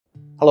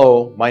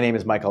Hello, my name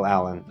is Michael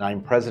Allen, and I'm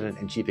President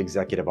and Chief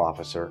Executive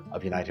Officer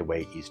of United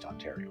Way East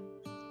Ontario.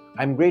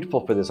 I'm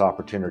grateful for this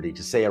opportunity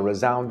to say a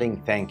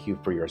resounding thank you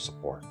for your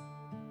support.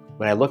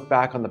 When I look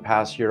back on the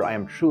past year, I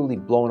am truly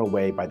blown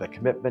away by the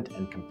commitment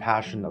and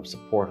compassion of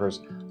supporters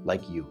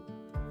like you.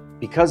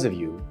 Because of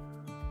you,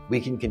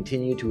 we can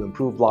continue to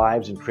improve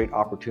lives and create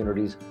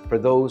opportunities for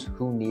those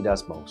who need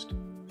us most.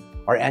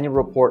 Our annual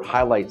report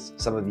highlights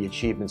some of the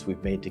achievements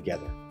we've made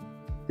together.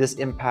 This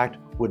impact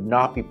would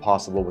not be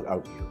possible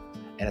without you,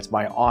 and it's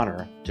my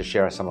honor to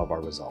share some of our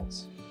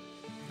results.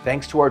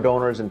 Thanks to our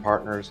donors and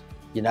partners,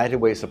 United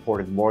Way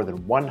supported more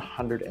than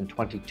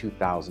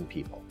 122,000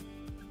 people.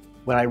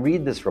 When I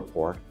read this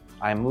report,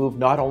 I am moved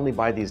not only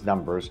by these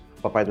numbers,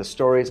 but by the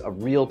stories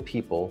of real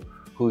people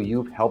who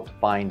you've helped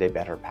find a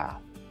better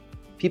path.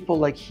 People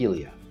like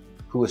Helia,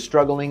 who was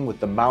struggling with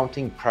the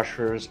mounting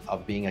pressures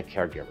of being a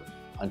caregiver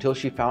until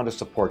she found a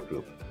support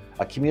group,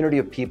 a community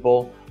of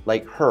people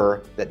like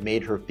her that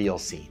made her feel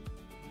seen.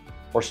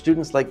 Or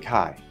students like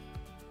Kai,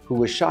 who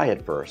was shy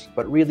at first,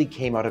 but really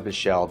came out of his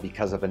shell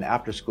because of an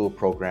after-school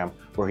program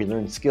where he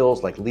learned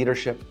skills like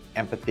leadership,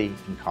 empathy,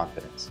 and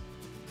confidence.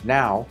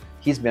 Now,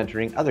 he's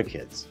mentoring other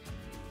kids.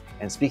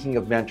 And speaking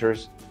of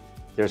mentors,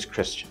 there's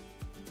Christian,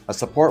 a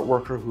support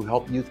worker who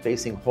helped youth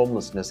facing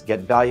homelessness get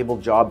valuable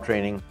job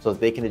training so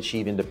that they can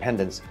achieve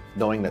independence,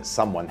 knowing that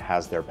someone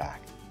has their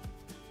back.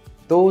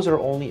 Those are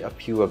only a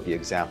few of the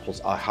examples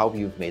of how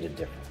you've made a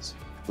difference.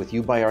 With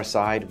you by our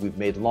side, we've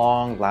made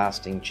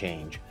long-lasting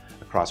change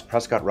across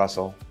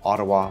Prescott-Russell,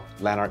 Ottawa,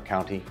 Lanark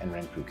County, and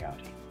Renfrew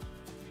County.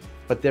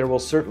 But there will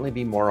certainly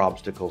be more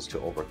obstacles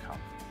to overcome.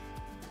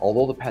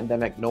 Although the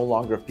pandemic no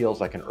longer feels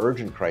like an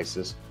urgent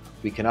crisis,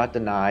 we cannot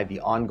deny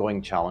the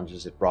ongoing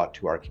challenges it brought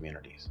to our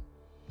communities.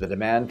 The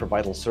demand for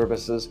vital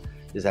services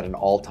is at an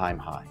all-time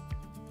high.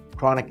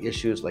 Chronic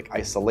issues like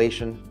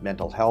isolation,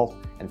 mental health,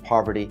 and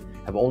poverty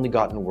have only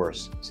gotten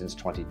worse since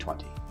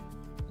 2020.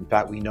 In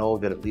fact, we know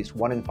that at least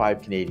 1 in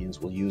 5 Canadians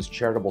will use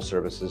charitable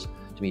services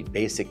to meet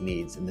basic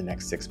needs in the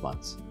next 6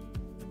 months.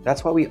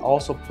 That's why we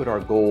also put our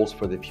goals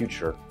for the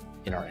future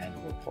in our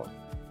annual report,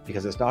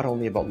 because it's not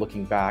only about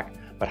looking back,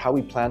 but how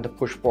we plan to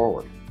push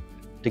forward.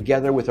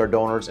 Together with our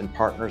donors and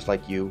partners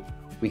like you,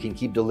 we can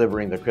keep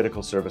delivering the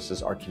critical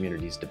services our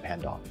communities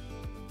depend on.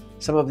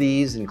 Some of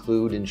these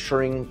include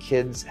ensuring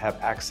kids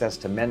have access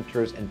to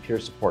mentors and peer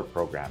support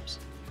programs,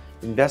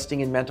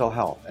 investing in mental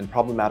health and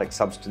problematic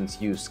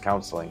substance use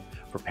counseling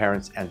for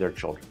parents and their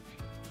children,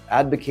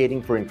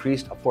 advocating for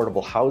increased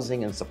affordable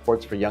housing and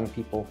supports for young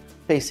people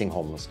facing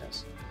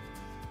homelessness,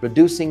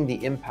 reducing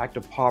the impact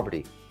of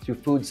poverty through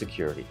food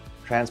security,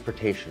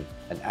 transportation,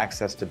 and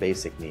access to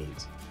basic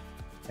needs,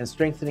 and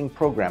strengthening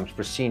programs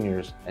for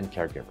seniors and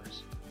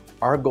caregivers.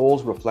 Our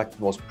goals reflect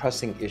the most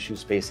pressing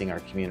issues facing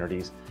our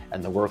communities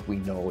and the work we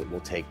know it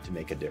will take to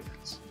make a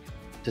difference.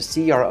 To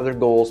see our other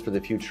goals for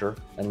the future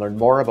and learn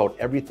more about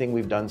everything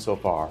we've done so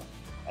far,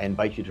 I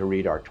invite you to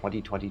read our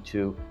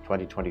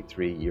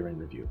 2022-2023 Year in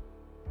Review.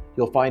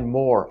 You'll find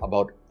more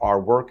about our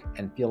work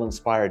and feel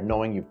inspired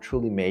knowing you've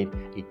truly made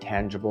a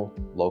tangible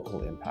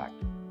local impact.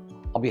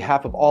 On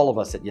behalf of all of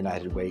us at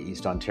United Way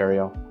East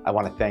Ontario, I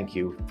want to thank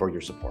you for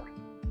your support.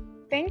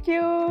 Thank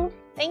you.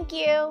 Thank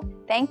you.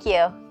 Thank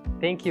you.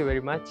 Thank you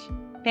very much.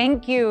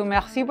 Thank you.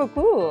 Merci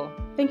beaucoup.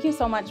 Thank you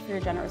so much for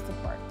your generous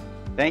support.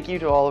 Thank you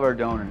to all of our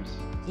donors.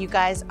 You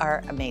guys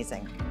are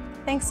amazing.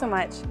 Thanks so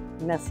much.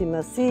 Merci,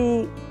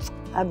 merci.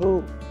 À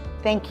vous.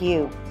 Thank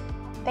you.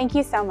 Thank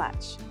you so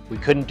much. We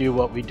couldn't do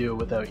what we do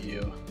without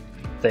you.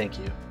 Thank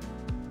you.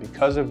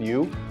 Because of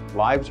you,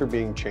 lives are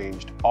being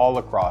changed all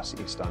across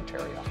East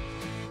Ontario.